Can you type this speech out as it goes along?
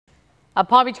A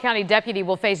Palm Beach County deputy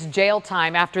will face jail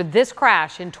time after this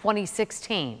crash in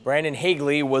 2016. Brandon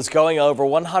Hegele was going over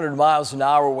 100 miles an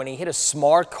hour when he hit a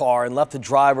smart car and left the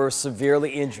driver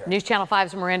severely injured. News Channel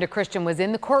 5's Miranda Christian was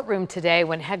in the courtroom today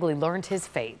when Hegele learned his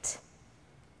fate.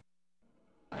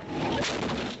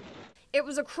 It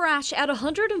was a crash at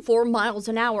 104 miles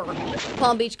an hour.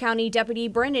 Palm Beach County Deputy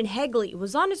Brandon Hegele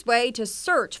was on his way to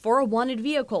search for a wanted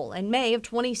vehicle in May of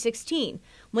 2016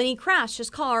 when he crashed his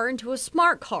car into a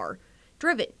smart car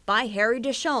driven by Harry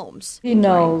Deschamps. He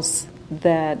knows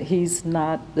that he's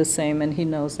not the same, and he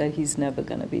knows that he's never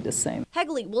going to be the same.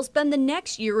 Hegele will spend the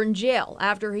next year in jail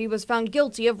after he was found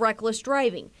guilty of reckless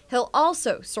driving. He'll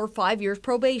also serve 5 years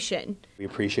probation. We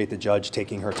appreciate the judge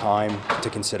taking her time to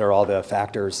consider all the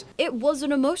factors. It was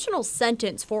an emotional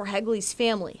sentence for Hegele's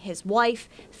family. His wife,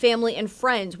 family, and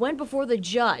friends went before the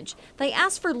judge. They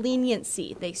asked for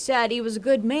leniency. They said he was a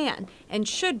good man and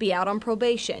should be out on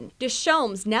probation.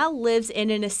 Deschamps now lives in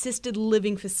an assisted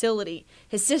living facility.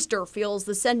 His sister feels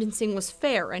the sentencing was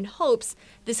fair and hopes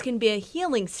this can be a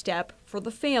healing step for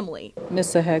the family.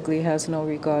 Mr. Hegele has no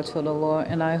regard for the law,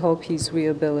 and I hope he's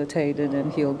rehabilitated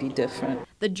and he'll be different.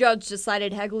 The judge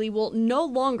decided Hegele will no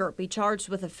longer be charged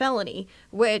with a felony,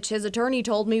 which his attorney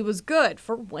told me was good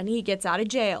for when he gets out of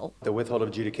jail. The withhold of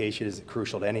adjudication is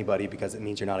crucial to anybody because it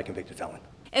means you're not a convicted felon.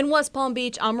 In West Palm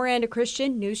Beach, I'm Miranda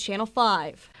Christian, News Channel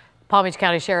 5. Palm Beach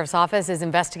County Sheriff's Office is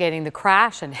investigating the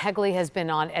crash, and Hegele has been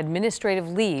on administrative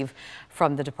leave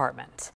from the department.